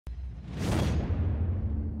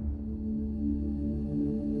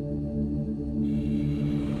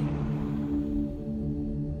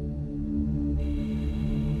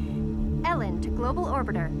Global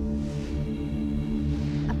Orbiter.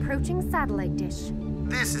 Approaching satellite dish.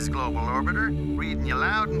 This is Global Orbiter, reading you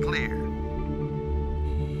loud and clear.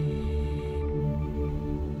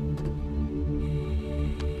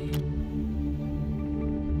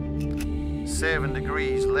 "7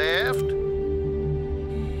 degrees left.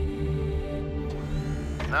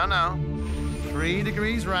 No. 3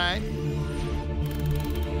 degrees right.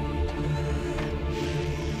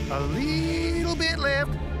 A little bit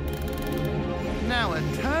left. Now a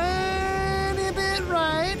tiny bit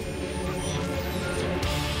right.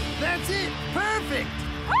 That's it. Perfect.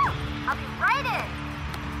 Woo! I'll be right in.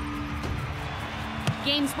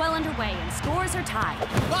 Game's well underway and scores are tied.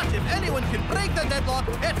 But if anyone can break the deadlock,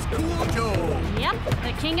 it's Cool Joe. Yep,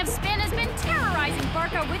 the king of spin has been terrorizing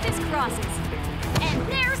Barca with his crosses. And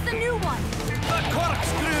there's the new one. The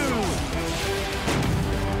corkscrew.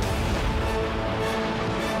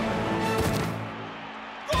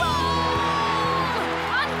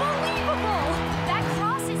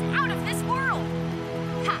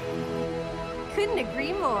 Couldn't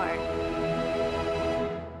agree more.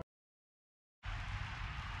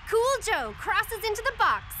 Cool Joe crosses into the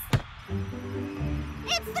box.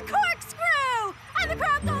 It's the corkscrew! And the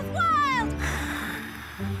crowd goes wild!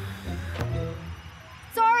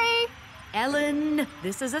 Sorry. Ellen,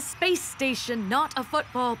 this is a space station, not a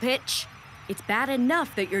football pitch. It's bad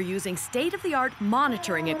enough that you're using state-of-the-art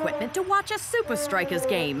monitoring equipment to watch a Supa Strikas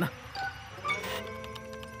game.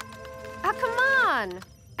 Oh, come on.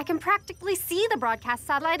 I can practically see the broadcast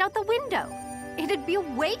satellite out the window. It'd be a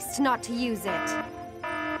waste not to use it.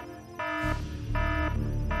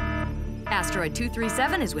 Asteroid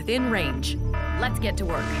 237 is within range. Let's get to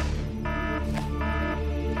work.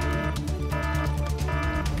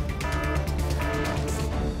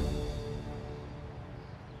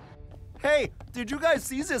 Hey, did you guys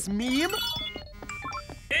see this meme?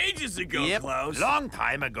 Ages ago, Klaus. Long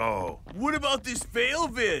time ago. What about this fail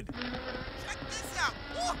vid?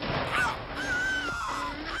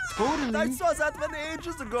 Totally. I saw that one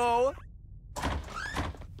ages ago.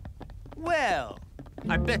 Well,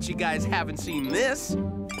 I bet you guys haven't seen this.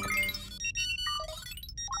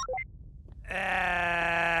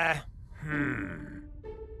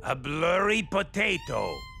 A blurry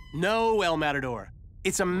potato. No, El Matador.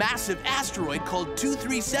 It's a massive asteroid called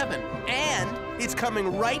 237, and it's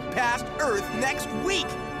coming right past Earth next week.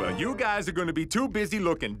 Well, you guys are going to be too busy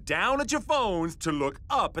looking down at your phones to look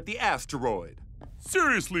up at the asteroid.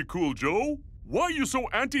 Seriously, Cool Joe? Why are you so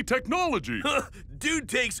anti-technology? Dude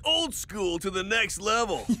takes old school to the next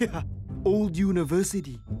level. Yeah, old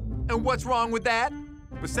university. And what's wrong with that?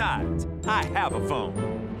 Besides, I have a phone.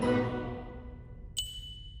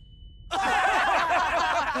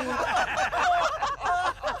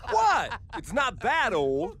 What? It's not that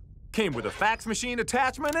old. Came with a fax machine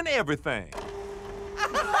attachment and everything.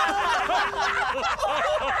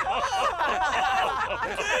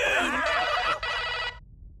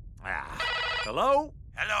 Hello?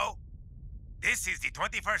 Hello. This is the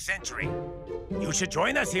 21st century. You should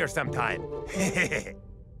join us here sometime.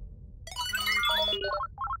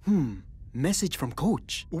 Message from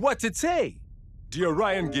Coach. What's it say? The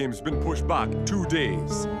Orion game's been pushed back 2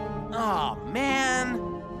 days. Aw, man.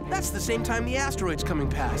 That's the same time the asteroid's coming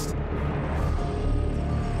past.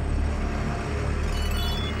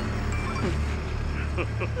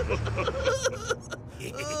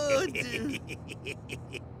 Oh, dude.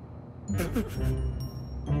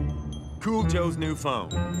 Cool Joe's new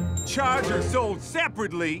phone. Charger sold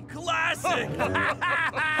separately. Classic!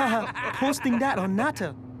 Posting that on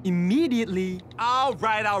Nata immediately. All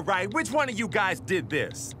right. Which one of you guys did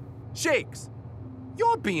this? Shakes,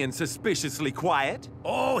 you're being suspiciously quiet.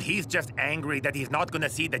 Oh, he's just angry that he's not gonna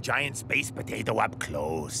see the giant space potato up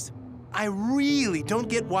close. I really don't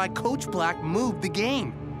get why Coach Black moved the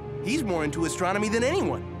game. He's more into astronomy than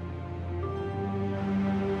anyone.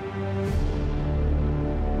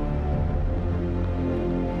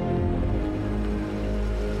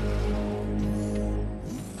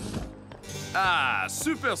 Ah,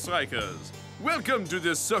 Supa Strikas. Welcome to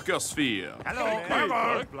the soccer sphere.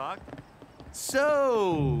 Hello,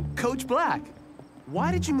 So, Coach Black,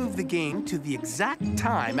 why did you move the game to the exact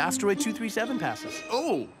time Asteroid 237 passes?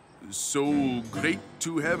 Oh, so great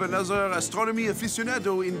to have another astronomy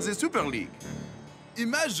aficionado in the Super League.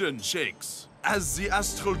 Imagine, Shakes, as the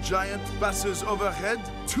astral giant passes overhead,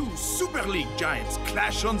 two Super League giants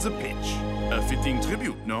clash on the pitch. A fitting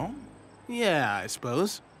tribute, no? Yeah, I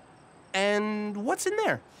suppose. And what's in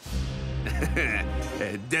there?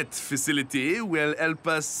 That facility will help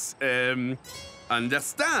us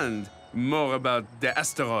understand more about the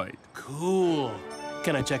asteroid. Cool.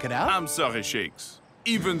 Can I check it out? I'm sorry, Shakes.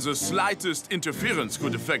 Even the slightest interference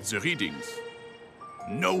could affect the readings.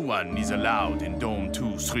 No one is allowed in Dome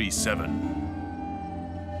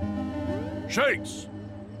 237. Shakes!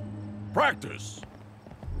 Practice!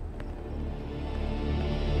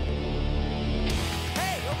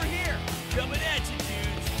 Hey, over here! Coming at you,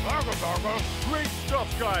 dudes! Great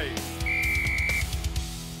stuff, guys!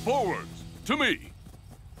 Forwards, to me!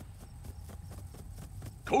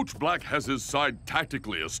 Coach Black has his side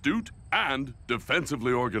tactically astute and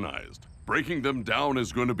defensively organized. Breaking them down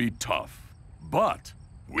is going to be tough. But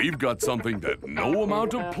we've got something that no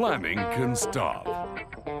amount of planning can stop.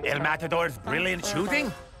 El Matador's brilliant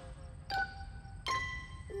shooting?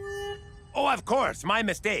 Oh, of course, my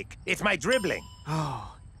mistake. It's my dribbling.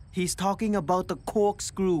 Oh, he's talking about the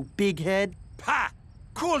corkscrew, big head. Ha!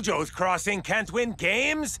 Cool Joe's crossing can't win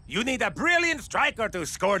games. You need a brilliant striker to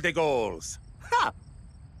score the goals. Ha!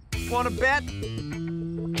 Wanna bet?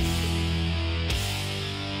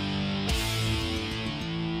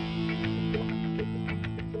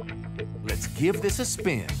 Let's give this a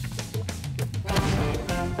spin.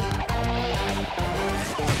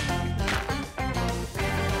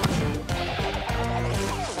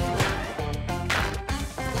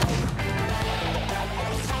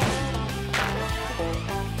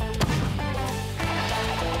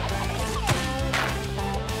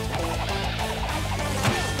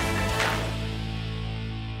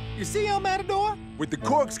 You see, El Matador? With the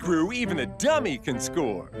corkscrew, even a dummy can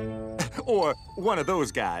score. Or one of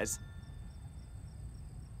those guys.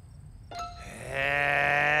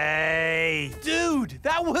 Hey! Dude,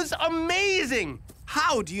 that was amazing!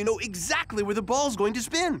 How do you know exactly where the ball's going to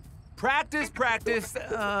spin? Practice, practice.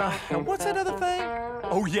 What's that other thing?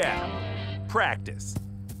 Oh, yeah. Practice.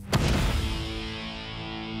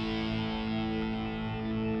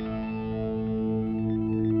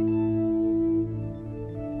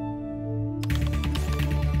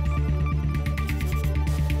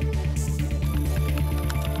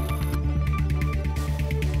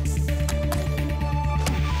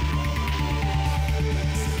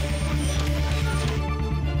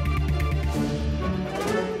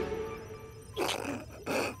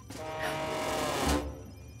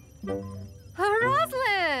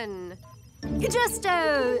 Roslyn! Just,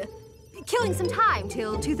 killing some time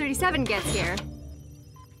till 237 gets here.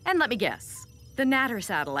 And let me guess, the Natter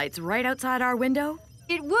satellite's right outside our window?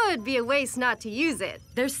 It would be a waste not to use it.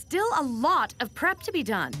 There's still a lot of prep to be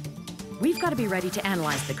done. We've got to be ready to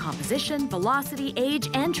analyze the composition, velocity, age,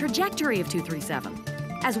 and trajectory of 237,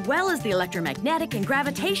 as well as the electromagnetic and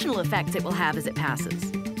gravitational effects it will have as it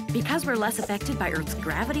passes. Because we're less affected by Earth's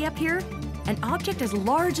gravity up here, an object as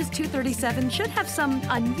large as 237 should have some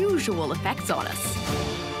unusual effects on us.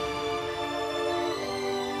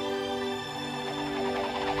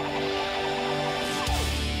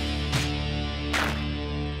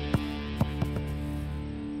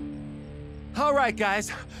 All right,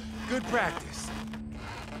 guys. Good practice.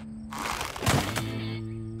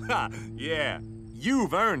 Ha! Yeah,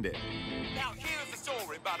 you've earned it. Now here's a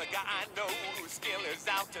story about a guy I know whose skill is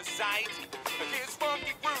out of sight. His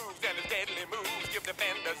funky grooves and his deadly moves give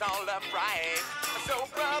defenders all a fright. So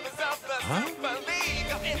brothers of the Super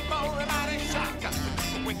League are in for a mighty shock.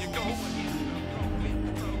 When you go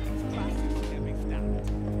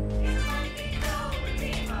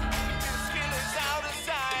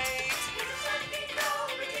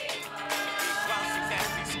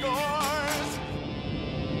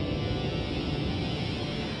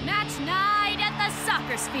Match night at the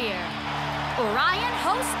Soccer Sphere. Orion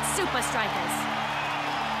hosts Supa Strikas.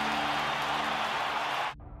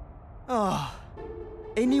 Oh,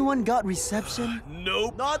 anyone got reception?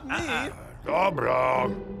 Nope. Not me.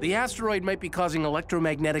 The asteroid might be causing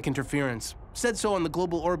electromagnetic interference. Said so on the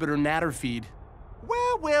Global Orbiter Natter feed.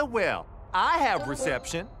 Well. I have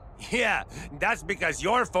reception. Yeah, that's because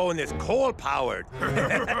your phone is coal-powered.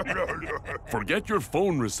 Forget your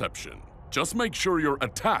phone reception. Just make sure your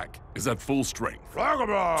attack is at full strength.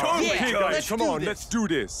 Totally, Yeah, guys. let's Come do on, this. let's do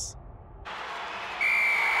this.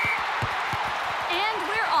 And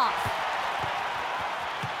we're off.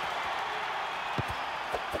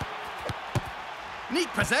 Neat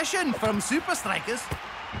possession from Supa Strikas.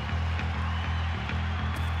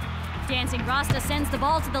 Dancing Rasta sends the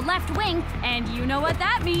ball to the left wing, and you know what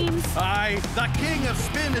that means. Aye, the King of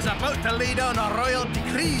Spin is about to lay down a royal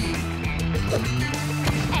decree.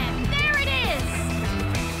 And there it is!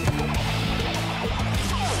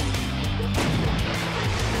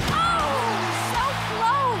 Oh, so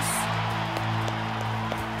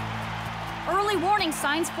close! Early warning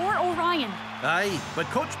signs for Orion. Aye, but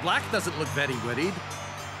Coach Black doesn't look very worried.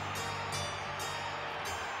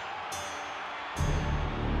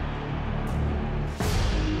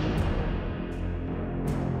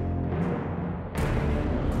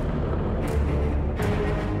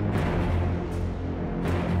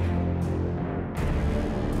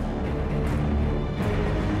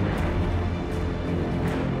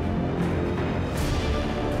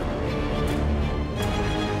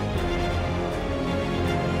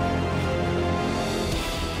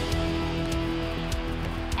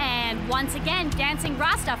 Once again, Dancing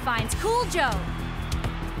Rasta finds Cool Joe.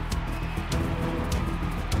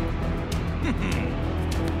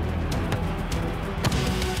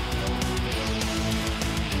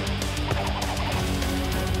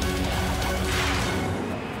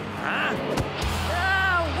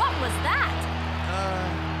 What was that?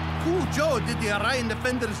 Cool Joe did the Orion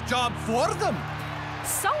Defender's job for them.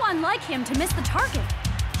 So unlike him to miss the target.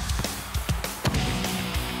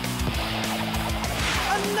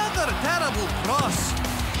 Another terrible cross.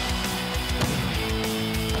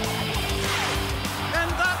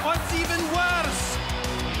 And that one's even worse.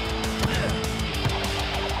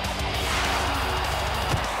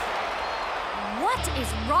 What is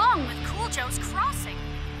wrong with Cool Joe's crossing?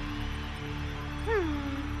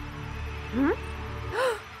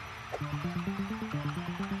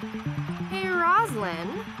 Hey,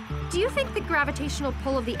 Roslyn, do you think the gravitational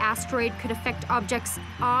pull of the asteroid could affect objects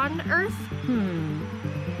on Earth?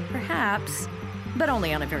 Perhaps, but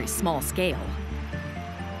only on a very small scale.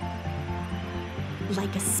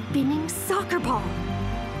 Like a spinning soccer ball.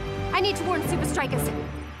 I need to warn Supa Strikas.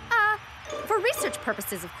 For research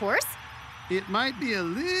purposes, of course. It might be a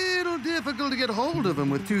little difficult to get hold of him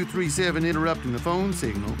with 237 interrupting the phone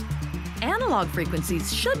signal. Analog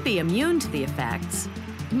frequencies should be immune to the effects,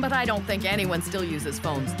 but I don't think anyone still uses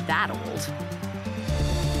phones that old.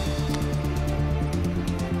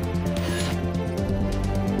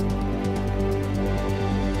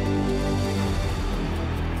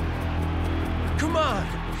 Come on!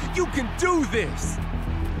 You can do this!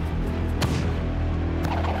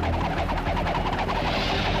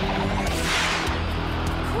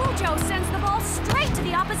 Cool Joe sends the ball straight to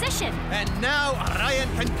the opposition. And now Orion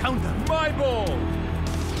can counter. My ball!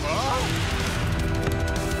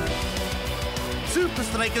 Supa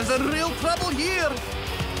Strikas in real trouble here.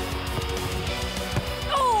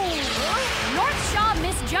 Oh! North Shaw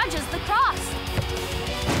misjudges the cross.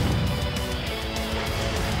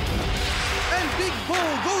 And Big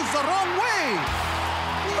Bull goes the wrong way.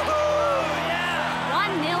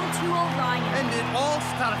 1-0 to Orion. And it all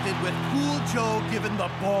started with Cool Joe giving the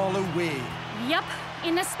ball away. Yep.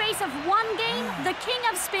 In the space of one game, the King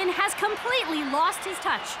of Spin has completely lost his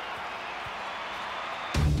touch.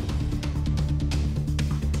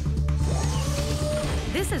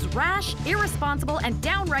 This is rash, irresponsible, and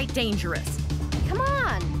downright dangerous. Come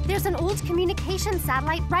on, there's an old communication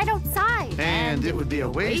satellite right outside. And it would be a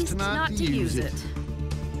waste not to use it.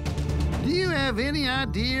 Do you have any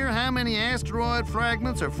idea how many asteroid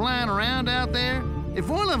fragments are flying around out there? If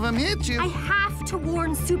one of them hits you... I have to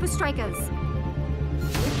warn Supa Strikas.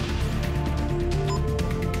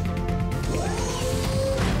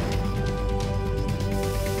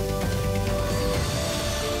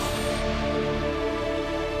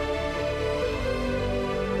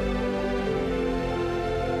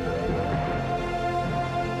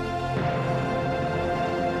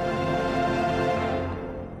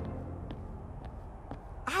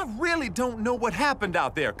 I really don't know what happened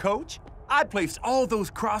out there, Coach. I placed all those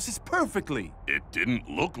crosses perfectly. It didn't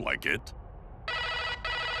look like it.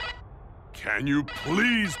 Can you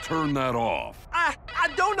please turn that off? I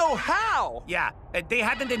don't know how. Yeah, they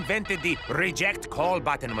hadn't invented the reject call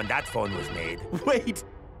button when that phone was made. Wait,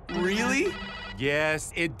 really?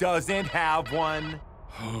 Yes, it doesn't have one.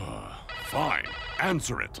 Fine,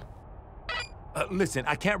 answer it. Listen,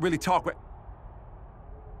 I can't really talk right...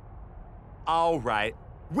 All right.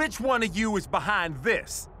 Which one of you is behind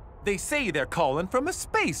this? They say they're calling from a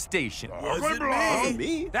space station. Was it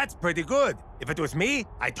me? That's pretty good. If it was me,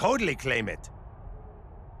 I'd totally claim it.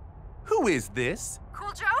 Who is this?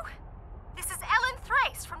 Cool Joe? This is Ellen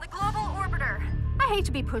Thrace from the Global Orbiter. I hate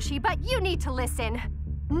to be pushy, but you need to listen.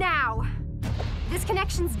 Now. This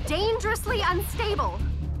connection's dangerously unstable.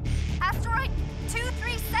 Asteroid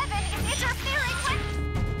 237 is interfering with...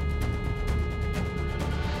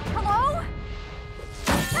 Hello?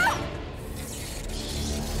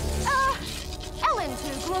 Ellen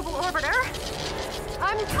to Global Orbiter.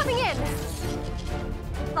 I'm coming in.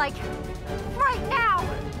 Like, right now.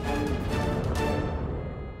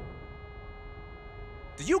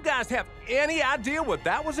 Do you guys have any idea what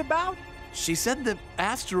that was about? She said the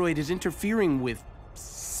asteroid is interfering with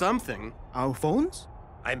something. Our phones?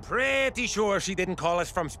 I'm pretty sure she didn't call us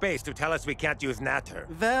from space to tell us we can't use Natter.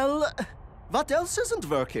 Well, what else isn't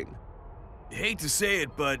working? Hate to say it,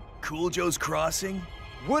 but Cool Joe's crossing?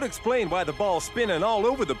 Would explain why the ball's spinning all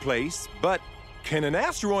over the place, but can an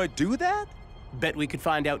asteroid do that? Bet we could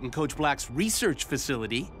find out in Coach Black's research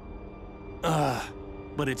facility.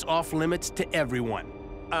 But it's off limits to everyone.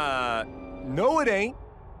 No it ain't.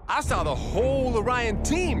 I saw the whole Orion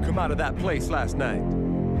team come out of that place last night.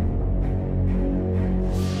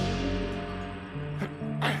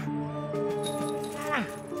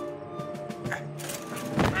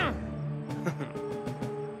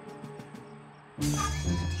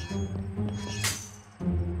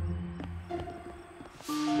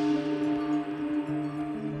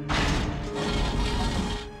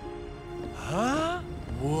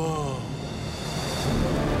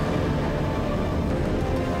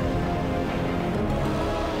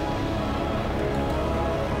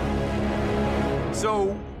 So,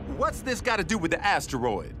 what's this got to do with the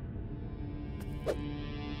asteroid?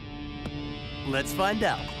 Let's find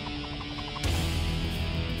out.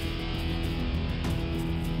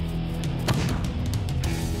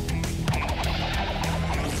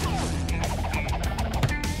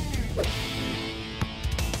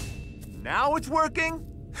 Now it's working?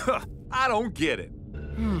 I don't get it.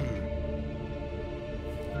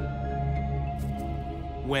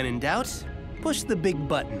 When in doubt, push the big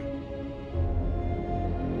button.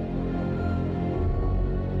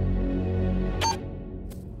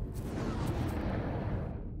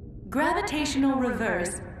 Gravitational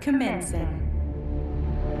reverse commencing.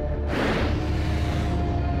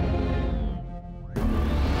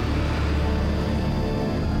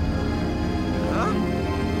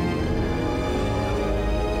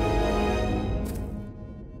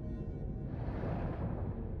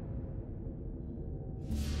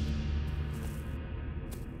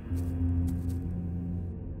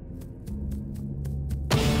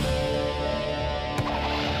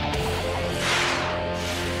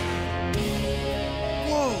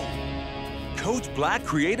 Coach Black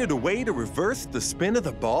created a way to reverse the spin of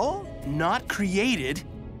the ball? Not created,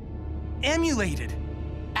 emulated.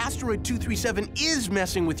 Asteroid 237 is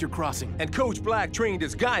messing with your crossing. And Coach Black trained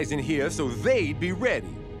his guys in here so they'd be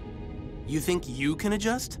ready. You think you can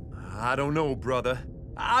adjust? I don't know, brother.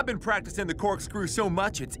 I've been practicing the corkscrew so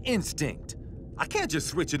much it's instinct. I can't just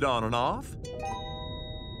switch it on and off.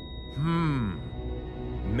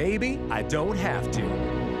 Maybe I don't have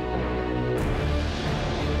to.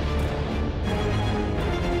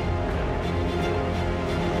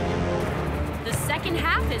 The second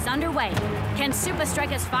half is underway. Can Supa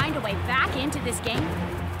Strikas find a way back into this game?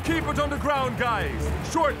 Keep it on the ground, guys.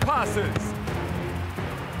 Short passes.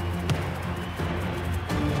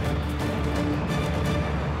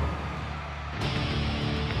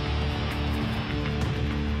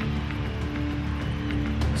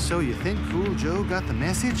 So you think Cool Joe got the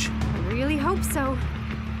message? I really hope so.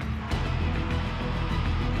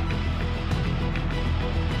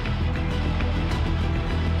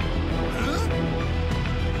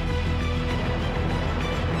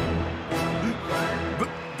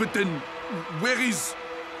 But then, where is...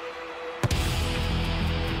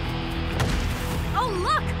 Oh,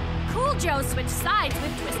 look! Cool Joe switched sides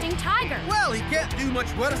with Twisting Tiger. Well, he can't do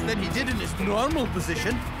much worse than he did in his normal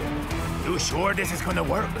position. You sure this is gonna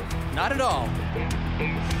work? Not at all.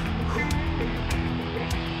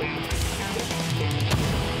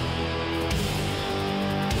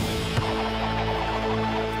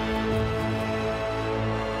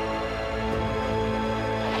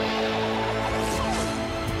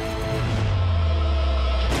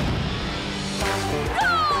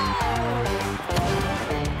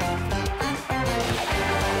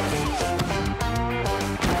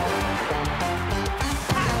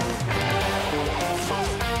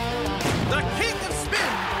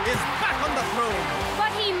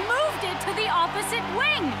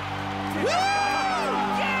 Wing!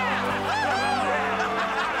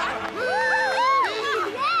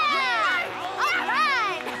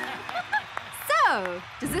 So,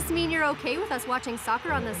 does this mean you're okay with us watching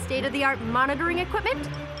soccer on the state-of-the-art monitoring equipment?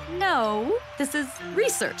 No, this is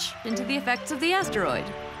research into the effects of the asteroid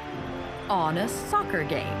on a soccer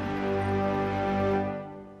game.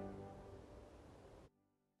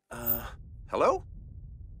 Hello?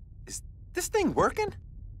 Is this thing working?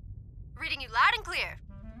 Reading you loud and clear.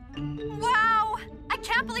 Wow! I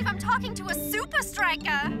can't believe I'm talking to a Supa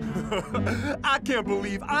Striker! I can't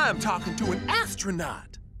believe I'm talking to an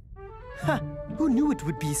astronaut! Who knew it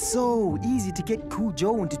would be so easy to get Cool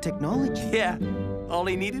Joe into technology? Yeah, all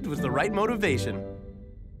he needed was the right motivation.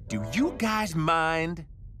 Do you guys mind?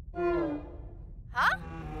 Huh?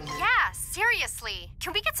 Yeah, seriously.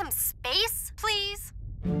 Can we get some space, please?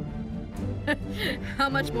 How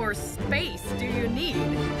much more space do you need?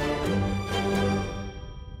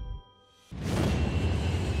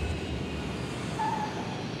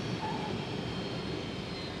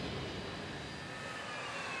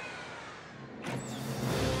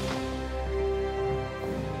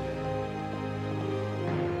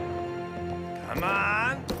 Come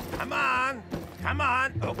on, come on, come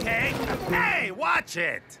on, okay? Hey, watch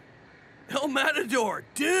it! El Matador,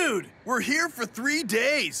 dude! We're here for 3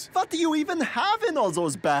 days! What do you even have in all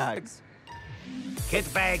those bags?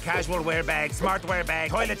 Kit bag, casual wear bag, smart wear bag,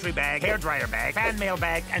 toiletry bag, hairdryer bag, fan mail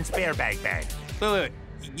bag, and spare bag bag. Wait.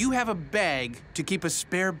 You have a bag to keep a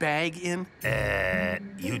spare bag in?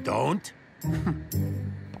 You don't?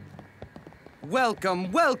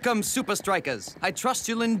 Welcome, welcome, Supa Strikas. I trust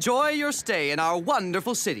you'll enjoy your stay in our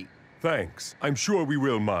wonderful city. Thanks. I'm sure we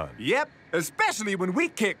will, man. Yep, especially when we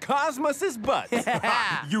kick Cosmos's butt.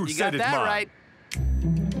 You said got it, that man. right.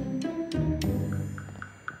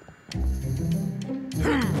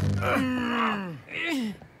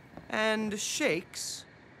 And Shakes,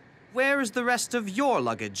 where is the rest of your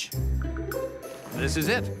luggage? This is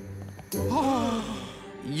it.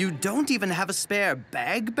 You don't even have a spare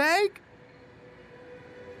bag?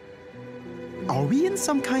 Are we in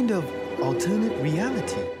some kind of alternate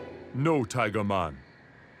reality? No, Tiger Man.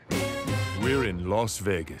 We're in Las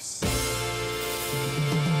Vegas.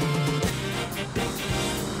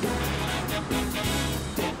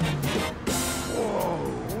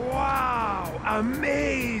 Wow!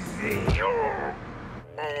 Amazing!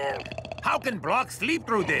 How can Brock sleep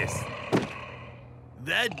through this?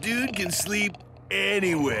 That dude can sleep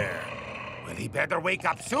anywhere. Well, he better wake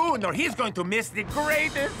up soon, or he's going to miss the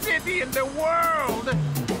greatest city in the world!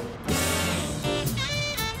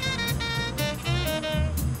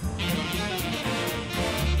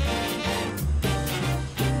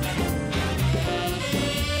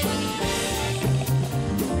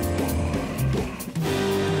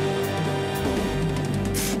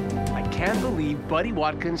 I can't believe Buddy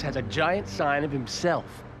Watkins has a giant sign of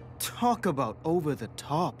himself. Talk about over the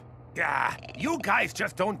top. Yeah, you guys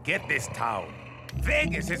just don't get this town.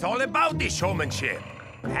 Vegas is all about the showmanship.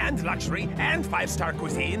 And luxury and five-star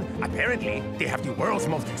cuisine. Apparently, they have the world's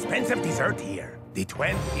most expensive dessert here. The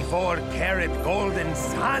 24-karat golden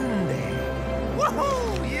sundae.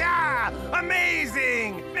 Woohoo! Yeah!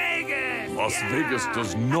 Amazing! Vegas! Las Vegas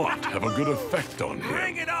does not have a good effect on him.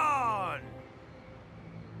 Bring it on!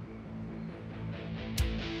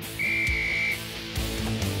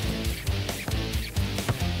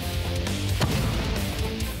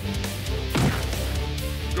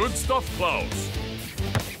 Good stuff, Klaus.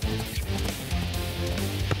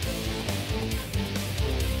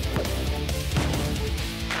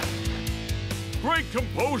 Great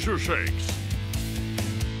composure, Shakes.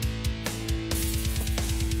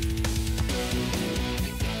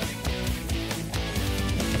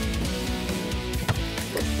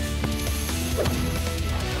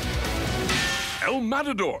 El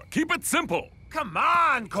Matador, keep it simple. Come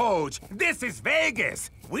on, Coach! This is Vegas!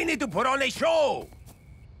 We need to put on a show!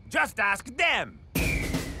 Just ask them!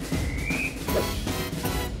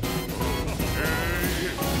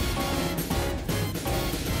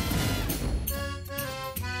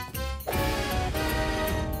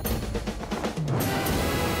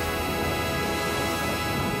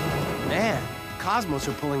 Man, Cosmos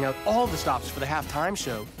are pulling out all the stops for the halftime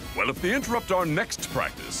show. Well, if they interrupt our next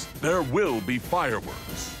practice, there will be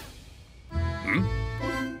fireworks.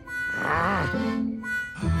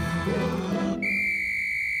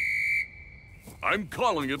 I'm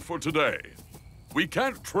calling it for today. We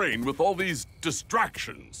can't train with all these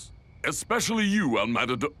distractions. Especially you, El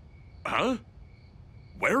Matador. Huh?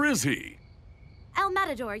 Where is he? El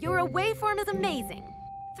Matador, your away form is amazing.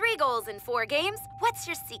 3 goals in 4 games. What's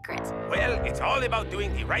your secret? Well, it's all about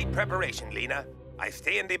doing the right preparation, Lena. I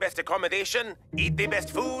stay in the best accommodation, eat the best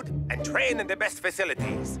food, and train in the best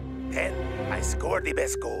facilities. Then I score the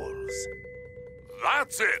best goals.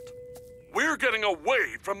 That's it. We're getting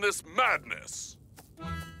away from this madness.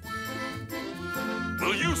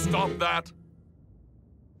 Will you stop that?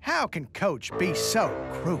 How can Coach be so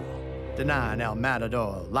cruel, denying El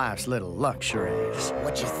Matador life's little luxuries?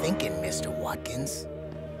 What you thinking, Mr. Watkins?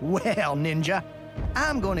 Well, Ninja,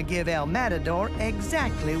 I'm gonna give El Matador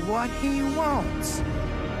exactly what he wants.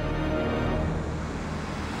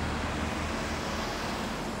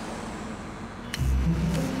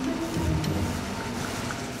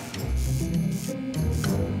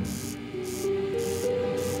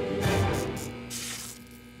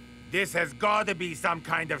 This has got to be some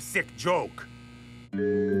kind of sick joke.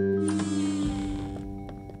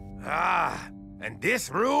 Ah, and this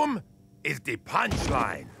room is the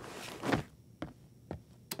punchline.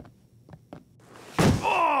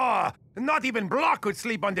 Oh! Not even Block could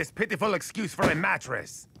sleep on this pitiful excuse for a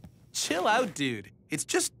mattress. Chill out, dude. It's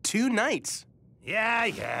just 2 nights.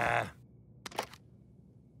 Yeah.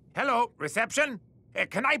 Hello, reception?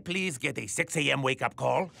 Can I please get a 6 a.m. wake-up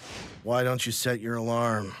call? Why don't you set your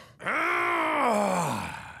alarm?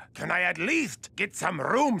 Can I at least get some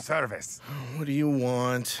room service? What do you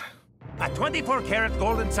want? A 24-karat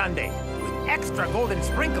golden sundae with extra golden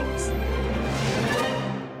sprinkles.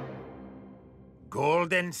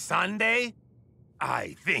 Golden sundae?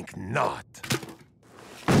 I think not.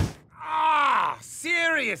 Ah,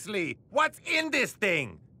 seriously? What's in this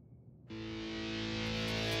thing?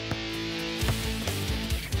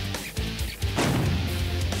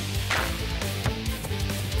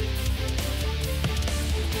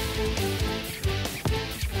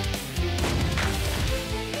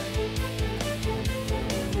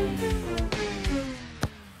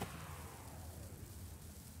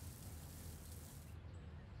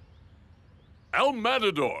 El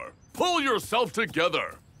Matador, pull yourself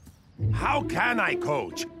together. How can I,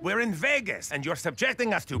 Coach? We're in Vegas, and you're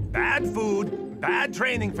subjecting us to bad food, bad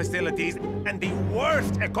training facilities, and the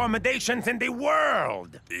worst accommodations in the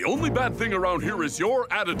world. The only bad thing around here is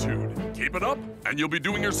your attitude. Keep it up, and you'll be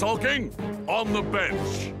doing your sulking on the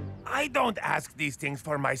bench. I don't ask these things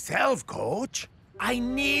for myself, Coach. I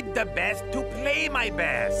need the best to play my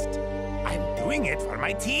best. I'm doing it for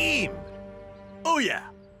my team. Oh, yeah.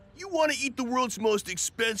 You want to eat the world's most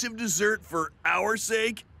expensive dessert for our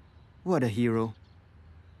sake? What a hero.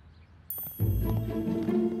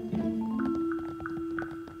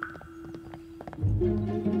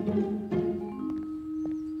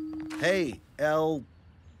 Hey, El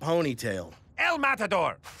Ponytail. El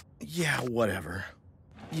Matador! Yeah, whatever.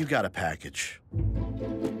 You got a package.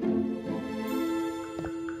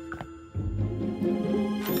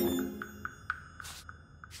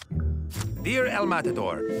 Dear El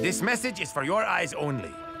Matador, this message is for your eyes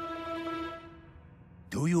only.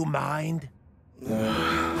 Do you mind?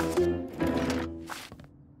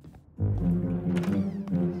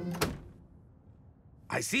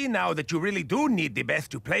 I see now that you really do need the best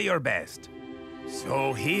to play your best.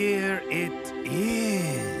 So here it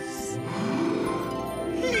is.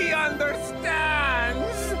 He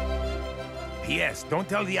understands! P.S. Don't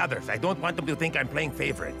tell the others. I don't want them to think I'm playing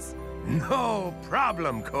favorites. No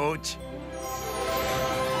problem, Coach.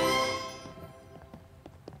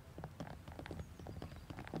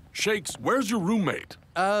 Shakes, where's your roommate?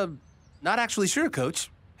 Not actually sure,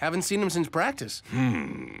 Coach. Haven't seen him since practice.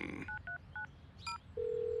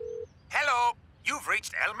 Hello, you've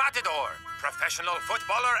reached El Matador, professional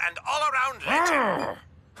footballer and all-around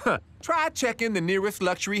legend. Try checking the nearest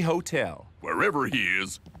luxury hotel. Wherever he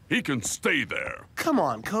is, he can stay there. Come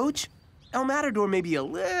on, Coach. El Matador may be a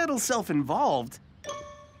little self-involved.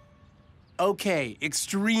 Okay,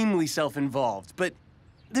 extremely self-involved, but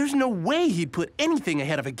there's no way he'd put anything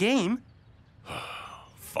ahead of a game.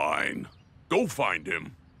 Fine. Go find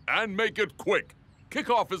him. And make it quick.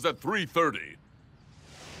 Kickoff is at 3:30.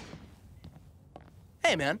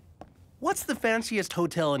 Hey, man. What's the fanciest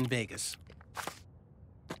hotel in Vegas?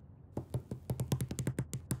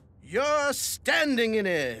 You're standing in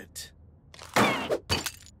it.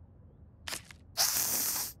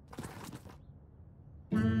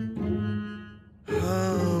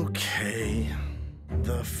 Okay.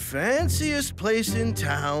 The fanciest place in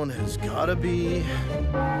town has gotta be...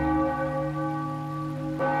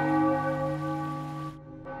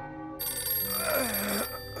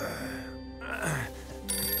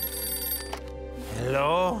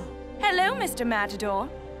 Hello? Hello, Mr. Matador.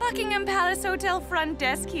 Buckingham Palace Hotel front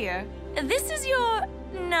desk here. This is your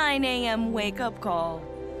 9 a.m. wake-up call.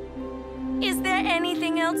 Is there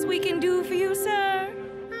anything else we can do for you, sir?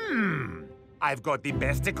 I've got the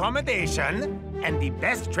best accommodation and the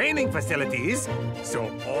best training facilities, so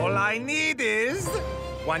all I need is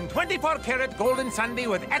one 24-karat golden sundae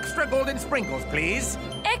with extra golden sprinkles, please.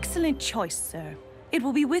 Excellent choice, sir. It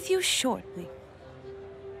will be with you shortly.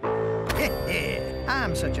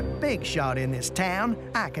 I'm such a big shot in this town,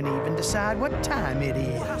 I can even decide what time it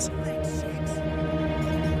is.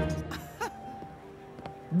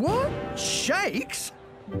 What? Shakes?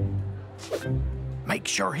 Make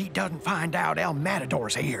sure he doesn't find out El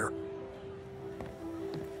Matador's here.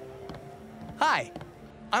 Hi.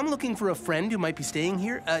 I'm looking for a friend who might be staying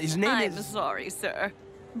here. His name I'm is... sorry, sir.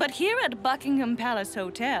 But here at Buckingham Palace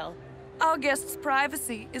Hotel, our guests'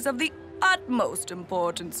 privacy is of the utmost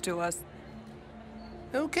importance to us.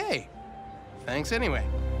 Okay. Thanks anyway.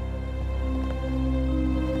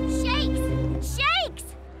 Shakes! Shakes!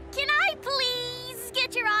 Can I please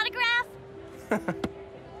get your autograph?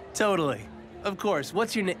 Totally. Of course.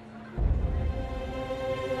 What's your name?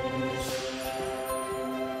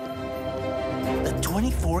 The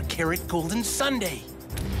 24-karat golden sundae.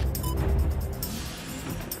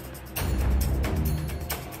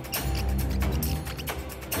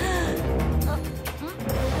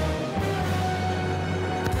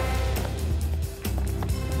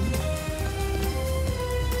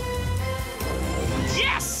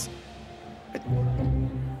 Yes!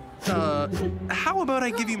 How about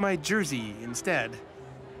I give you my jersey instead?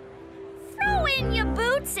 Throw in your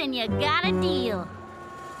boots and you got a deal.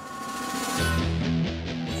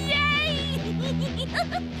 Yay!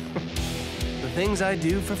 The things I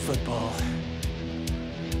do for football.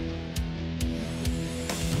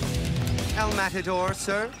 El Matador,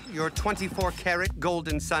 sir. Your 24-karat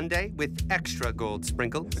golden sundae with extra gold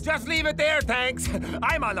sprinkles. Just leave it there, thanks.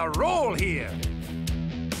 I'm on a roll here.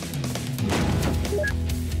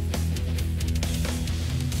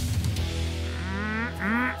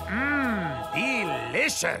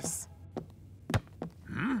 Delicious.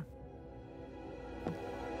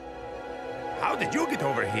 How did you get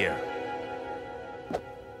over here?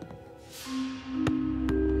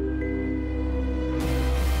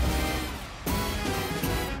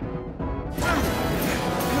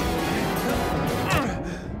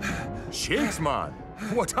 Shakes, man.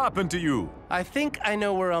 What happened to you? I think I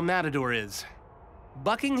know where El Matador is.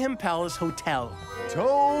 Buckingham Palace Hotel.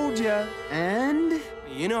 Told ya. And?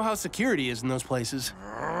 You know how security is in those places.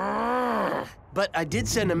 But I did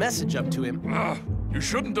send a message up to him. You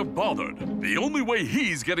shouldn't have bothered. The only way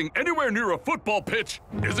he's getting anywhere near a football pitch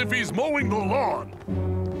is if he's mowing the lawn.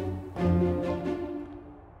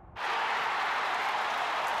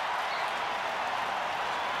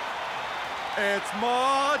 It's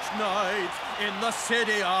March night in the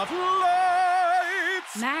city of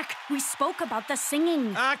lights. Mac, we spoke about the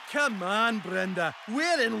singing. Ah, come on, Brenda.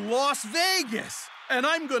 We're in Las Vegas, and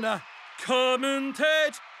I'm gonna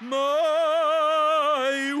commentate my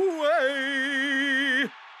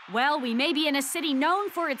way. Well, we may be in a city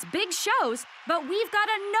known for its big shows, but we've got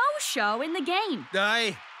a no-show in the game.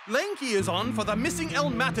 Aye. Lanky is on for the missing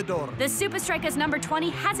El Matador. The Supa Strikas number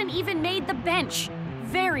 20 hasn't even made the bench.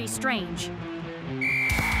 Very strange.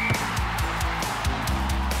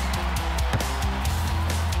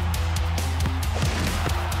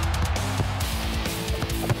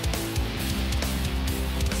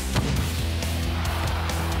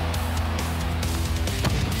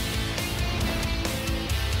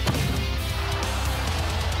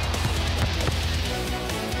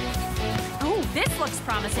 Oh, this looks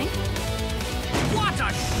promising. What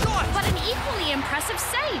a shot! But an equally impressive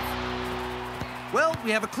save. Well,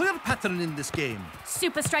 we have a clear pattern in this game.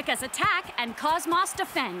 Supa Strikas attack and Cosmos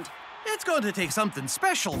defend. It's going to take something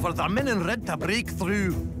special for the men in red to break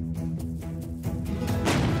through.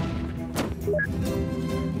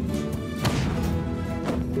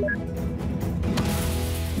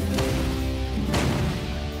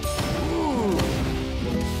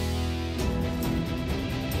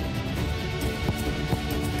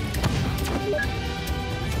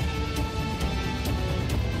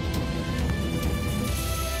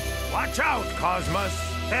 Watch out, Cosmos.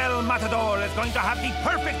 El Matador is going to have the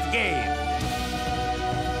perfect game.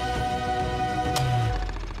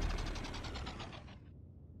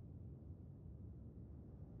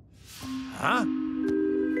 Huh?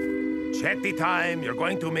 Check the time. You're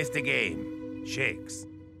going to miss the game. Shakes.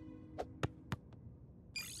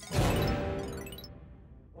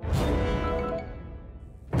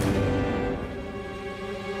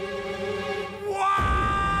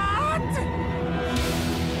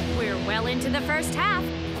 Into the first half,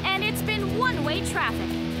 and it's been one-way traffic.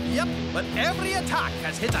 Yep, but every attack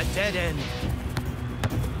has hit a dead end.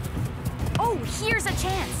 Oh, here's a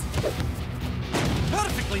chance.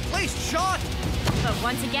 Perfectly placed shot. But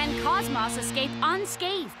once again, Cosmos escaped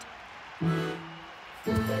unscathed.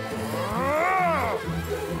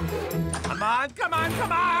 Come on, come on,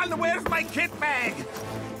 come on! Where's my kit bag?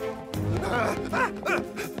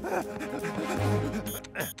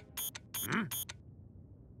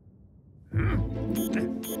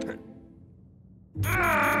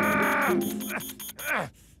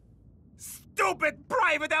 Stupid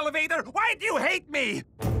private elevator! Why do you hate me?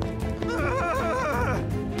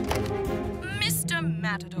 Mr.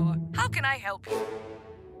 Matador, how can I help you?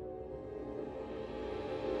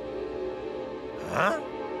 Huh?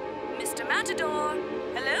 Mr. Matador,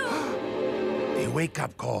 hello? The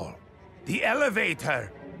wake-up call. The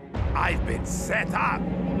elevator. I've been set up.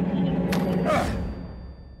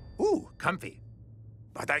 Ooh, comfy.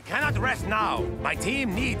 But I cannot rest now. My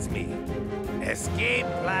team needs me. Escape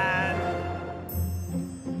plan.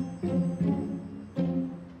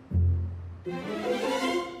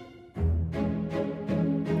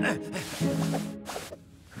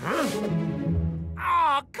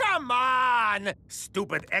 Oh, come on!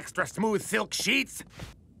 Stupid extra smooth silk sheets.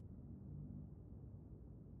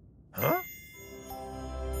 Huh?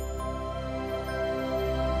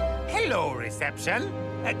 Hello, reception.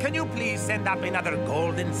 Can you please send up another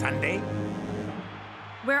golden sundae?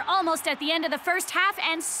 We're almost at the end of the first half,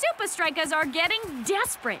 and Supa Strikas are getting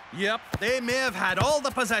desperate. Yep, they may have had all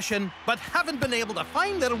the possession, but haven't been able to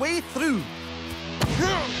find their way through.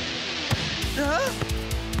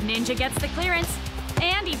 Ninja gets the clearance,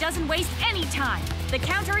 and he doesn't waste any time. The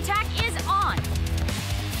counterattack is on.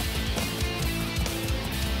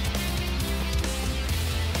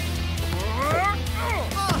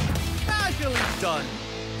 Casually done.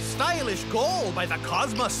 Stylish goal by the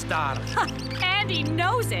Cosmos star. And he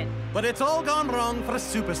knows it. But it's all gone wrong for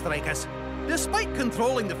Supa Strikas. Despite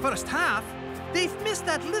controlling the first half, they've missed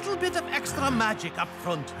that little bit of extra magic up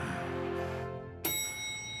front.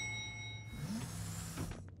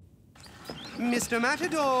 Mr.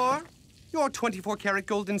 Matador, your 24-karat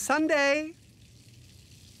golden sundae.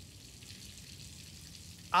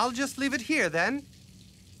 I'll just leave it here, then.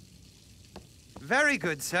 Very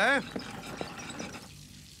good, sir.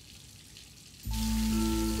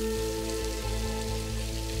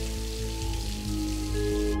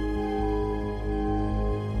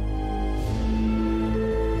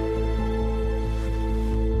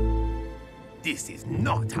 This is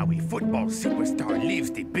not how a football superstar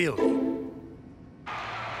leaves the building.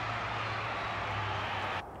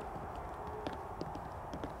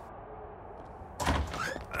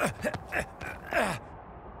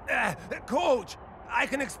 Coach, I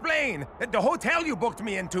can explain. The hotel you booked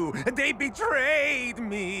me into, they betrayed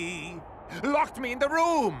me. Locked me in the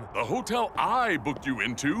room. The hotel I booked you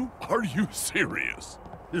into? Are you serious?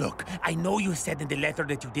 Look, I know you said in the letter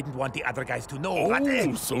that you didn't want the other guys to know, Oh,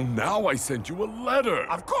 but... so now I sent you a letter.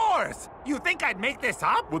 Of course! You think I'd make this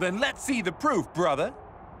up? Well, then let's see the proof, brother.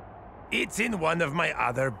 It's in one of my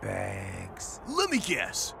other bags. Let me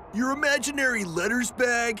guess. Your imaginary letters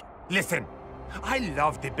bag? Listen, I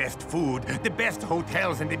love the best food, the best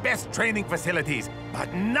hotels, and the best training facilities,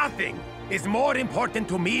 but nothing is more important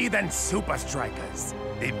to me than Supa Strikas,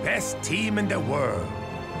 the best team in the world.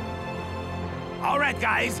 All right,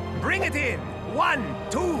 guys, bring it in. 1,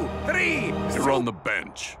 2, 3. You're on the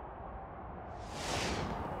bench.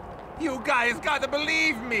 You guys gotta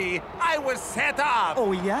believe me. I was set up.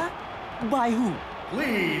 Oh, yeah? By who?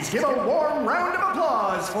 Please give a warm round of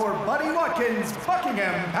applause for Buddy Watkins'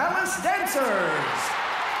 Buckingham Palace Dancers!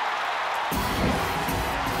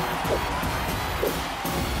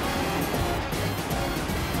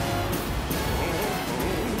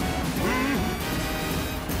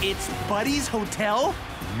 It's Buddy's hotel?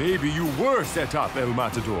 Maybe you were set up, El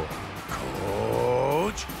Matador.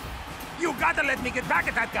 Coach, you gotta let me get back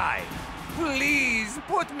at that guy. Please,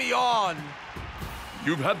 put me on.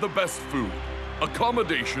 You've had the best food,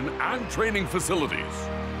 accommodation, and training facilities.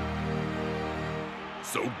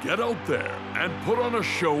 So get out there and put on a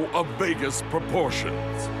show of Vegas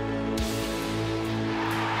proportions.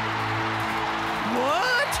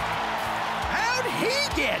 What? How'd he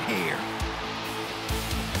get here?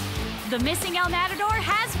 The missing El Matador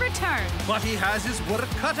has returned. But he has his work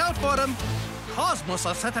cut out for him. Cosmos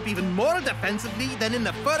are set up even more defensively than in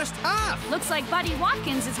the first half. Looks like Buddy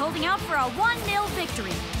Watkins is holding out for a 1-0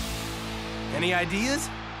 victory. Any ideas?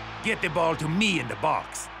 Get the ball to me in the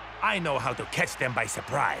box. I know how to catch them by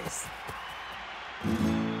surprise.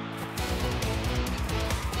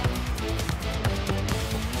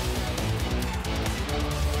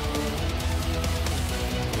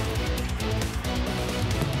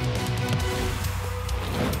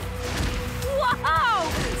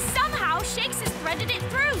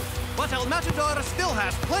 But El Matador still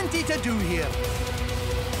has plenty to do here.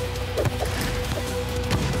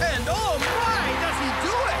 And oh my, does he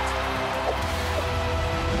do it!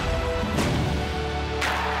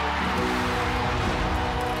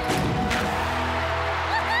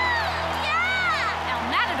 Yeah! El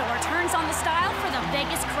Matador turns on the style for the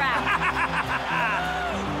Vegas crowd.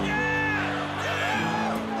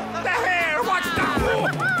 The hair, watch that!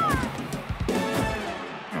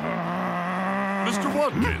 Mr.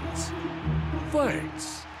 Watkins,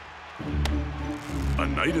 thanks. A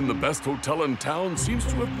night in the best hotel in town seems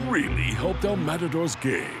to have really helped El Matador's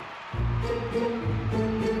game.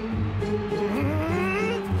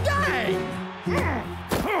 Dang!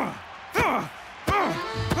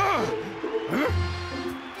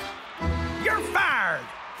 You're fired!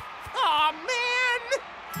 Aw, man!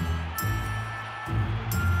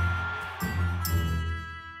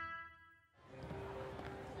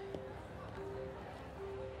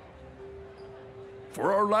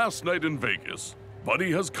 For our last night in Vegas,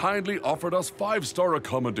 Buddy has kindly offered us 5-star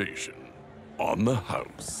accommodation on the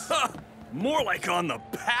house. More like on the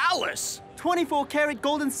palace. 24-karat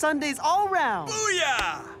golden sundaes all round.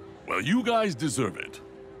 Booyah! Well, you guys deserve it.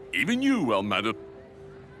 Even you, El Matador.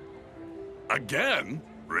 Again?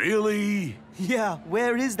 Really? Yeah,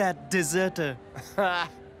 where is that deserter?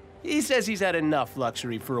 He says he's had enough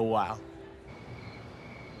luxury for a while.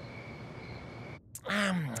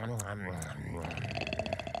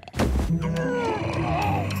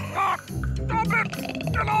 Stop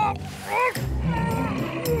it! Get off!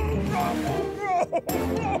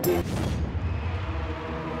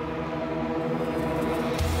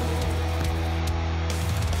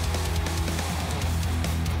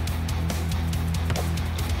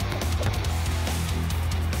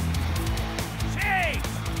 Shake!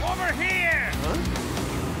 Over here! Huh?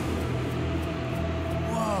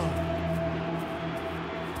 Whoa.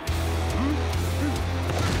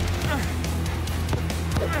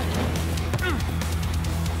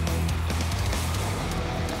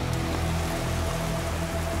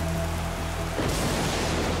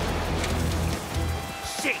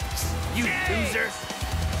 losers!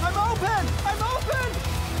 I'm open! I'm open!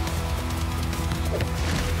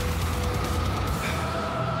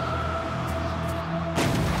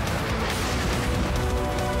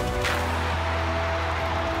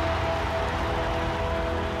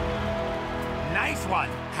 Nice one,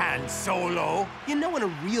 Han Solo. You know, in a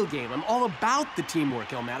real game, I'm all about the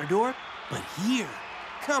teamwork, El Matador. But here,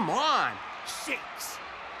 come on. Shakes!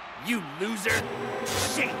 You loser!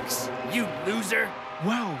 Shakes! You loser!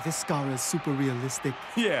 Wow, this scar is super realistic.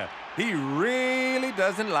 Yeah, he really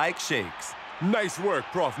doesn't like shakes. Nice work,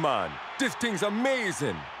 Prof. Man. This thing's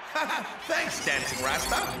amazing. Thanks, Dancing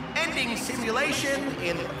Rasta. Ending simulation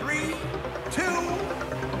in 3, 2,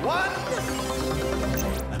 1.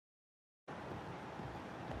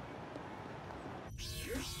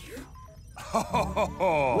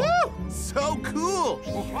 Woo! So cool!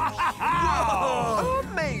 Wow!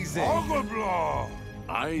 Amazing!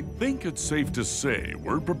 I think it's safe to say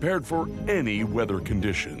we're prepared for any weather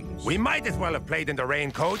conditions. We might as well have played in the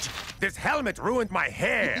rain, Coach. This helmet ruined my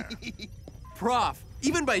hair. Prof,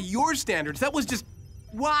 even by your standards, that was just...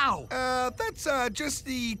 wow! That's just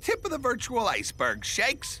the tip of the virtual iceberg,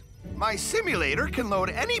 Shakes. My simulator can load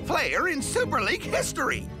any player in Super League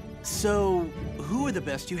history. So, who are the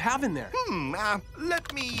best you have in there?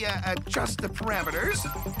 Let me adjust the parameters.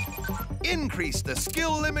 Increase the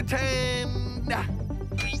skill limit and...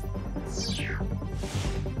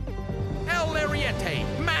 El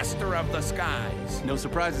Ariete, master of the skies. No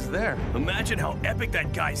surprises there. Imagine how epic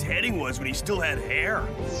that guy's heading was when he still had hair.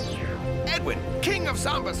 Edwin, king of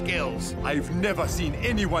samba skills. I've never seen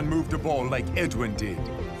anyone move the ball like Edwin did.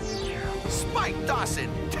 Spike Dawson,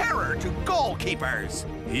 terror to goalkeepers.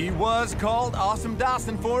 He was called Awesome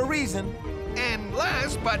Dawson for a reason. And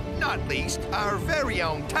last but not least, our very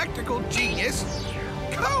own tactical genius,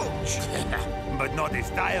 Coach. But not a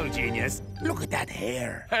style genius. Look at that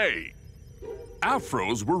hair. Hey,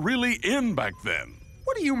 afros were really in back then.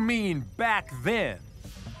 What do you mean, back then?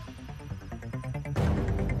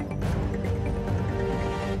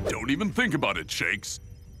 Don't even think about it, Shakes.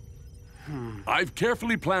 I've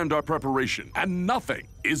carefully planned our preparation, and nothing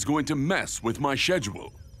is going to mess with my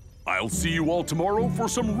schedule. I'll see you all tomorrow for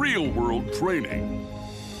some real-world training.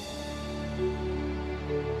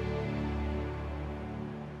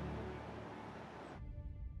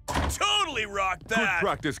 Totally rocked that! Good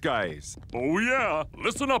practice, guys. Oh, yeah.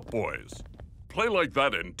 Listen up, boys. Play like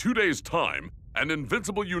that in 2 days' time, and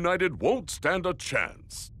Invincible United won't stand a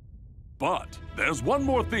chance. But there's one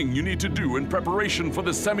more thing you need to do in preparation for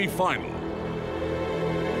the semi-final.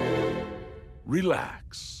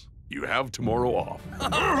 Relax. You have tomorrow off.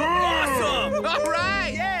 Awesome! All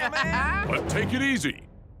right! Yeah, man! But take it easy.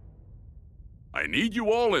 I need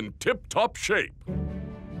you all in tip-top shape.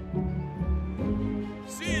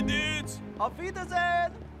 See you, dudes! Auf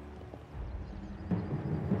Wiedersehen!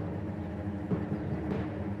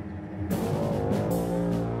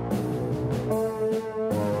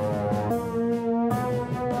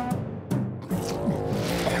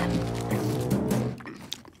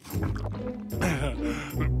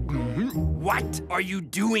 What are you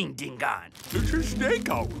doing, Dingon? It's a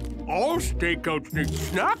stakeout. All stakeouts need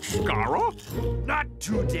snacks, Scara. Not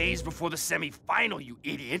 2 days before the semi-final, you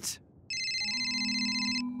idiot.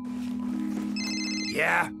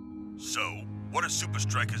 Yeah? So, what are Supa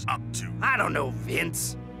Strikas up to? I don't know,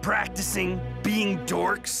 Vince. Practicing, being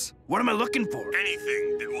dorks. What am I looking for?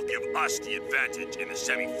 Anything that will give us the advantage in the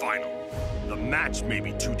semi-final. The match may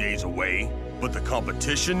be 2 days away, but the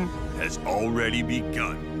competition has already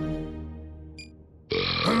begun.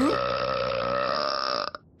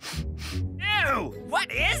 Ew! What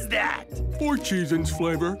is that? Four Cheez-Ins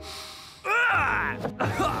flavor.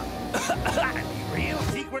 Real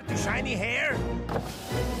secret to shiny hair?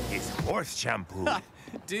 It's horse shampoo.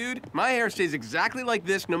 Dude, my hair stays exactly like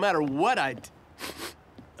this no matter what I...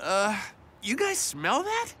 you guys smell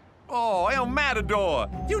that? Oh, El Matador!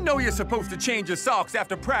 You know you're supposed to change your socks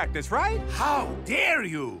after practice, right? How dare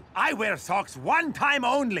you! I wear socks one time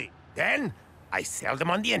only. Then, I sell them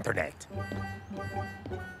on the internet.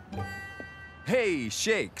 Hey,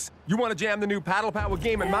 Shakes, you want to jam the new Paddle Power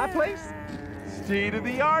game at my place?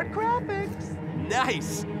 State-of-the-art graphics.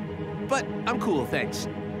 Nice. But I'm cool, thanks.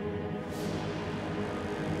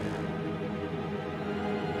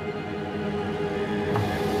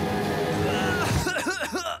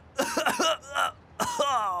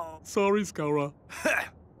 Sorry, Scara.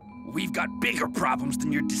 We've got bigger problems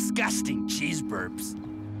than your disgusting cheese burps.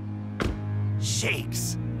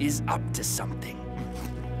 Shakes is up to something.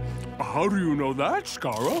 How do you know that,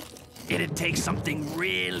 Scara? It'd take something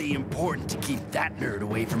really important to keep that nerd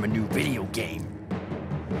away from a new video game.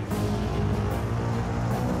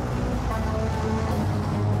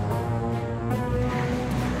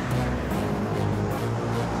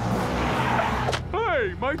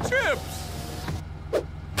 Hey, my chips!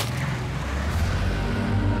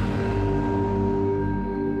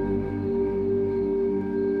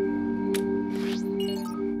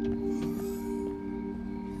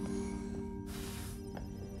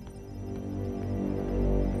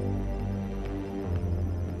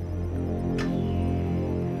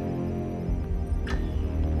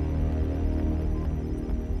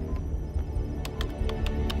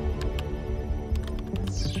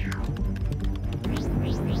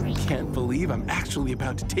 Can't believe I'm actually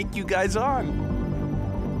about to take you guys on.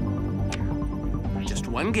 Just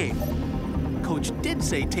one game. Coach did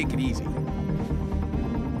say take it easy.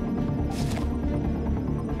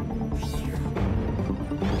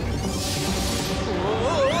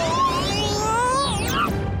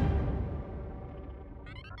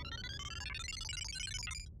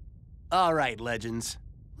 All right, legends.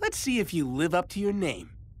 Let's see if you live up to your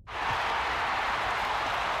name.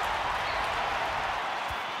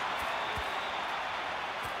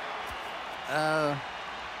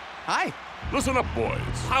 Hi. Listen up, boys.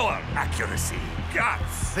 Power, accuracy,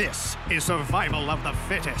 guts. This is survival of the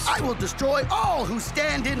fittest. I will destroy all who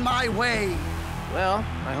stand in my way. Well,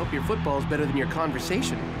 I hope your football's better than your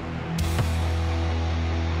conversation.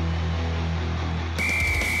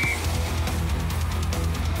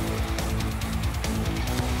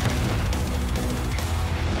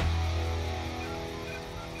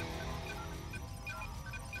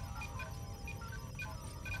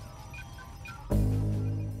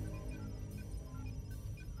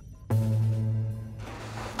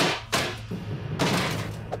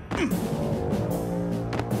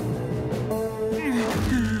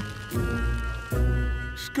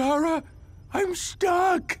 Skara, I'm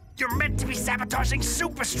stuck. You're meant to be sabotaging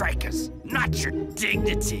Supa Strikas, not your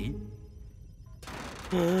dignity.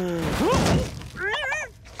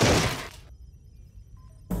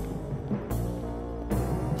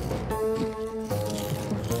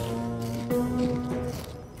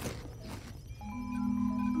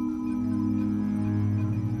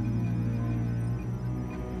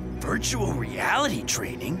 Virtual reality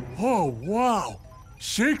training? Oh, wow.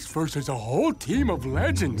 Shakes versus a whole team of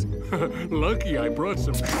legends. Lucky I brought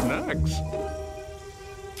some snacks.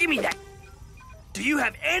 Give me that. Do you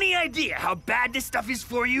have any idea how bad this stuff is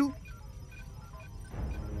for you?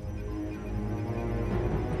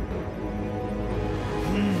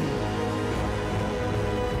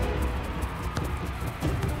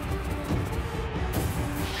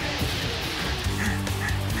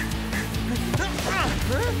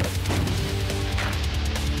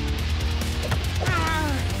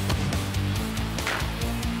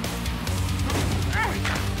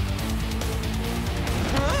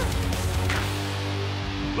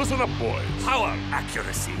 Listen up, boys. Power,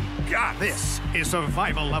 accuracy, guts. This is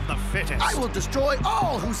survival of the fittest. I will destroy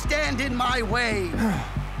all who stand in my way.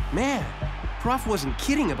 Man, Prof wasn't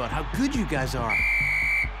kidding about how good you guys are.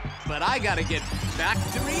 But I gotta get back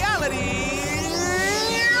to reality.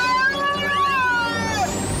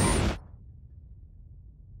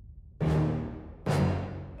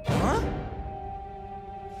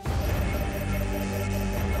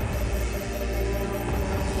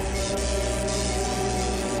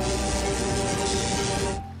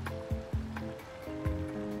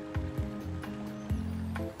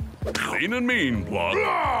 Lean and mean, Plug.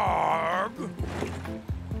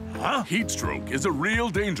 Huh? Heat stroke is a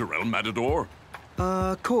real danger, El Matador.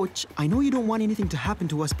 Coach, I know you don't want anything to happen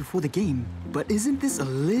to us before the game, but isn't this a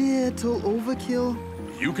little overkill?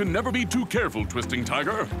 You can never be too careful, Twisting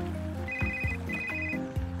Tiger.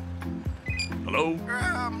 Hello?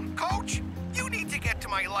 Coach, you need to get to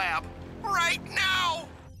my lab right now.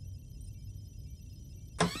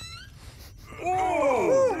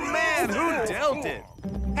 Oh, man, who dealt it?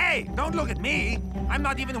 Hey, don't look at me. I'm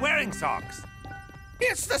not even wearing socks.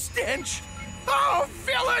 It's the stench. Oh,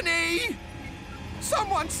 villainy!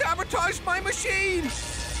 Someone sabotaged my machine.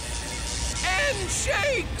 And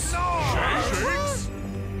Shakes. Shakes?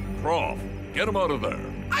 Prof, get him out of there.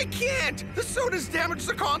 I can't. The soda's damaged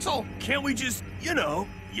the console. Can't we just,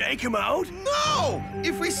 yank him out? No!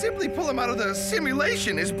 If we simply pull him out of the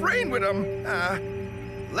simulation, his brain would,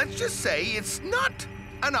 let's just say it's not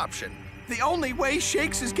an option. The only way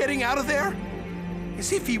Shakes is getting out of there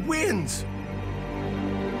is if he wins.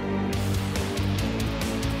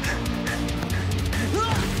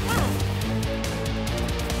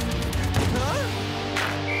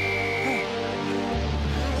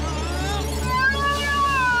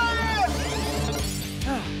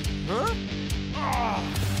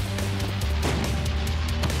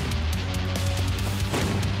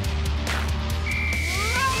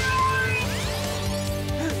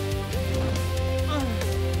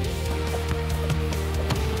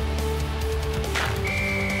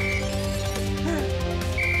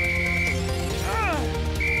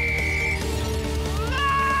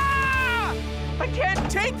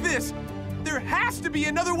 this! There has to be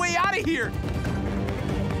another way out of here!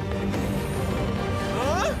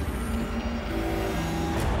 Huh?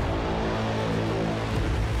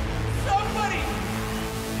 Somebody!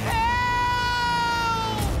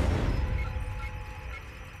 Help!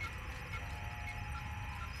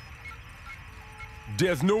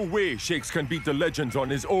 There's no way Shakes can beat the Legends on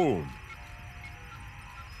his own.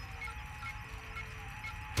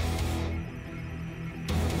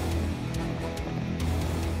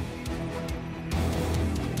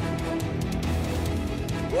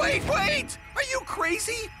 Wait, wait! Are you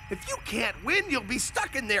crazy? If you can't win, you'll be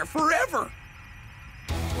stuck in there forever.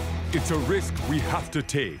 It's a risk we have to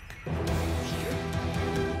take.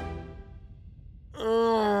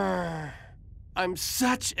 I'm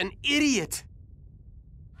such an idiot.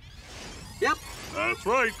 Yep. That's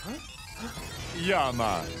right. Yeah,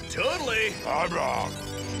 man. Totally. I'm wrong.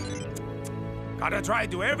 Gotta try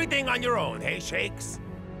to do everything on your own, hey, Shakes?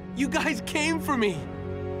 You guys came for me.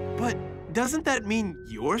 But doesn't that mean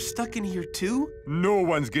you're stuck in here too? No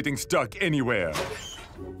one's getting stuck anywhere.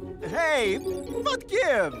 Hey, what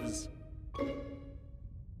gives?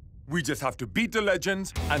 We just have to beat the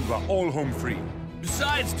Legends, and we're all home free.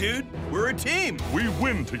 Besides, dude, we're a team. We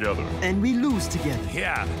win together. And we lose together.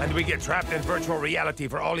 Yeah, and we get trapped in virtual reality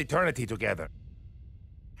for all eternity together.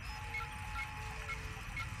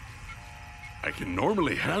 I can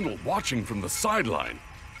normally handle watching from the sideline.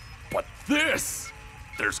 But this!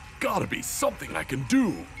 There's gotta be something I can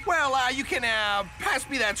do. Well, you can, pass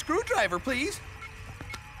me that screwdriver, please.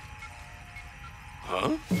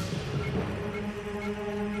 Huh?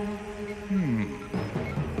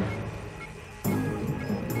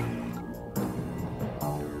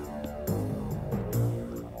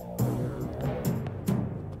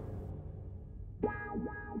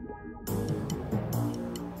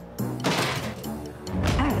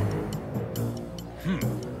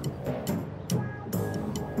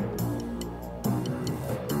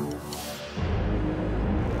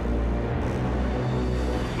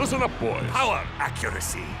 Listen up, boys. Power,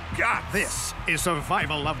 accuracy, got This is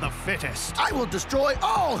survival of the fittest. I will destroy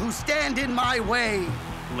all who stand in my way.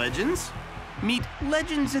 Legends? Meet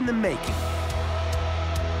legends in the making.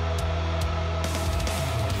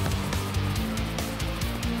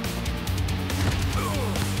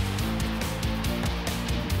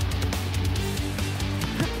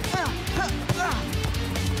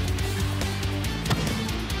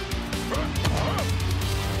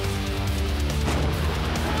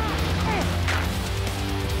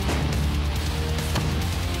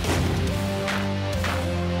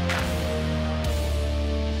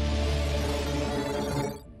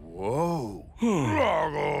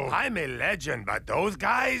 I'm a legend, but those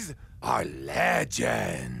guys are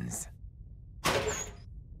legends.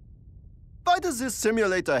 Why does this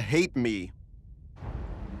simulator hate me?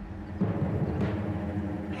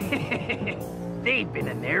 They've been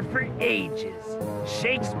in there for ages.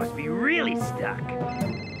 Shakes must be really stuck.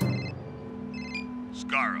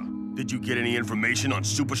 Scara, did you get any information on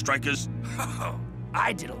Supa Strikas?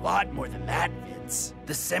 I did a lot more than that, Vince.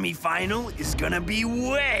 The semi-final is gonna be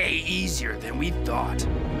way easier than we thought.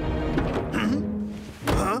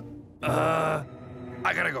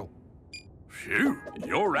 I gotta go. Phew.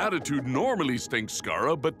 Your attitude normally stinks,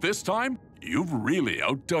 Scara, but this time, you've really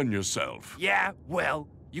outdone yourself. Yeah, well,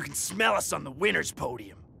 you can smell us on the winner's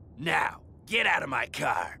podium. Now, get out of my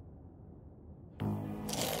car.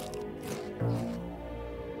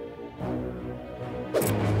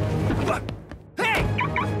 Hey!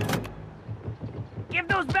 Give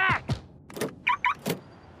those back!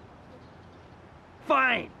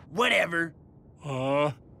 Fine, whatever.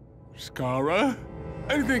 Scara?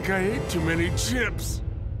 I think I ate too many chips.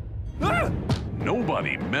 Ah!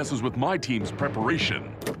 Nobody messes with my team's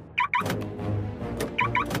preparation.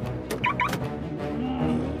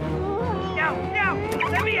 No!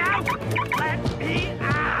 Let me out! Let me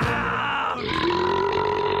out!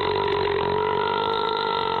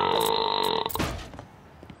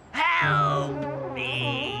 Help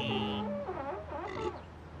me!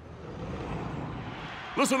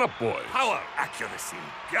 Listen up, boys. Power, accuracy,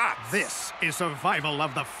 got This is survival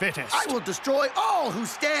of the fittest. I will destroy all who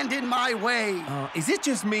stand in my way. Is it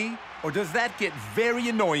just me, or does that get very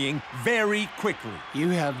annoying very quickly? You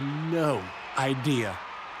have no idea.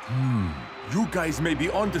 You guys may be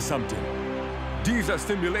onto something. These are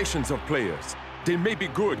simulations of players. They may be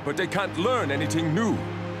good, but they can't learn anything new.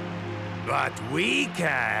 But we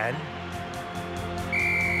can.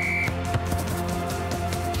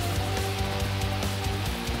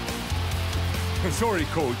 Sorry,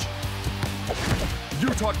 Coach. You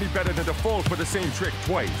taught me better than to fall for the same trick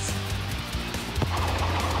twice.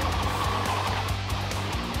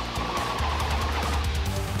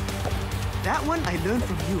 That one I learned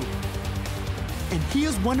from you. And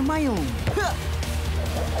here's one of my own.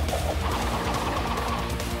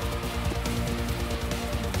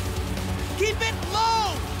 Keep it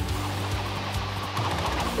low!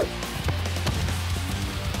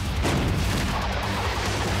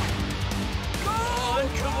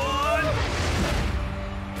 Come on!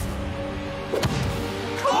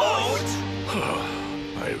 Coach!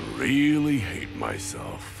 I really hate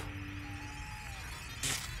myself.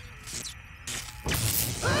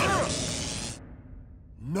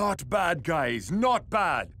 Not bad, guys. Not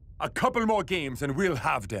bad. A couple more games and we'll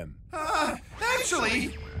have them.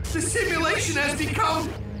 Actually, the simulation has become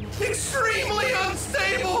extremely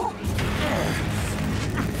unstable.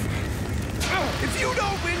 If you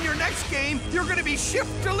don't win your next game, you're gonna be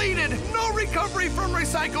shift deleted. No recovery from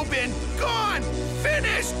recycle bin. Gone.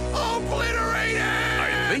 Finished. Obliterated.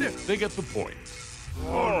 I think they get the point.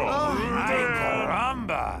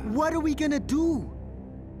 Caramba! What are we gonna do?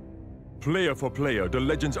 Player for player, the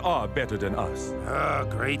Legends are better than us.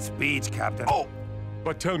 Great speech, Captain. Oh!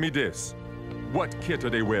 But tell me this. What kit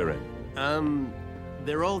are they wearing?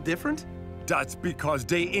 They're all different? That's because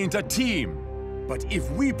they ain't a team. But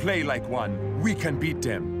if we play like one, we can beat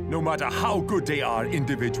them, no matter how good they are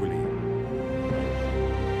individually.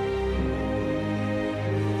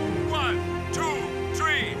 1, 2,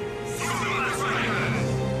 3.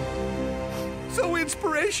 So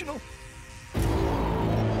inspirational.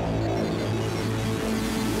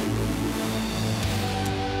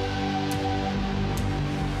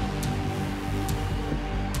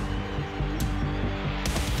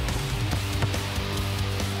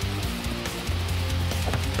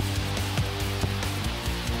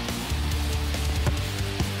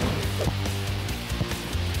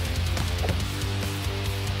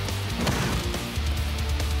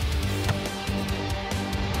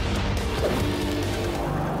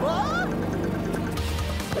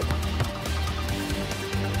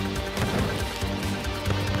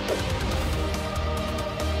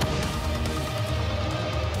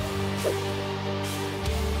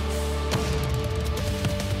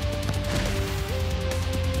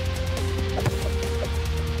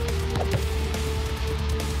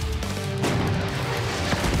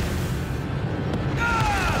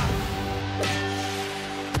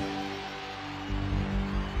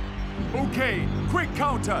 Okay, quick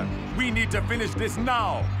counter. We need to finish this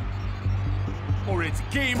now, or it's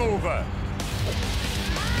game over.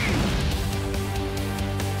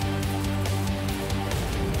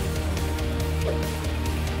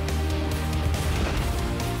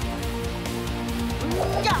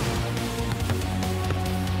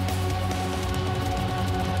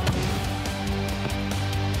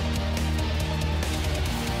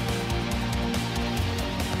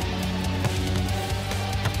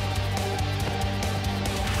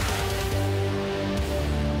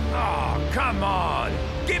 Come on!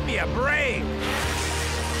 Give me a break!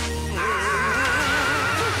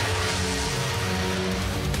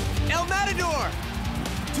 El Matador!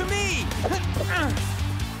 To me!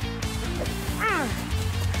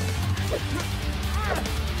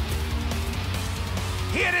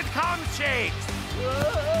 Here it comes, Shakes!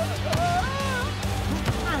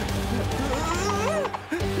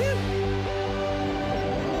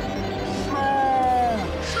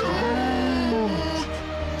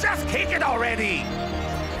 Just kick it already!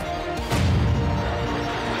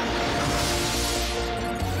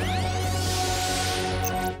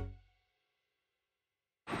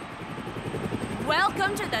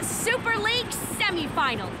 Welcome to the Super League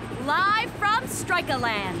semifinal, live from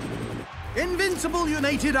Strikaland. Invincible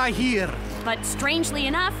United, I hear. But strangely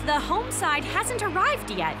enough, the home side hasn't arrived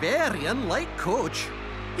yet. Very unlike Coach.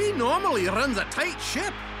 He normally runs a tight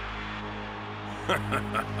ship.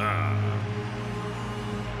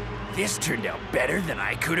 This turned out better than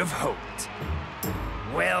I could have hoped.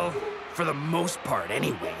 Well, for the most part,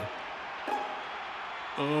 anyway.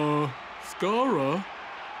 Skara?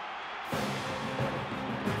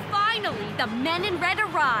 Finally, the men in red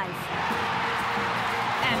arrive.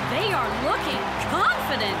 And they are looking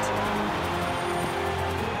confident.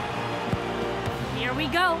 Here we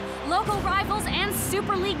go. Local rivals and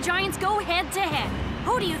Super League giants go head-to-head.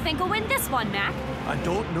 Who do you think will win this one, Mac? I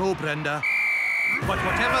don't know, Brenda. But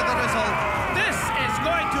whatever the result, This is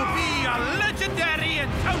going to be a legendary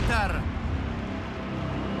encounter!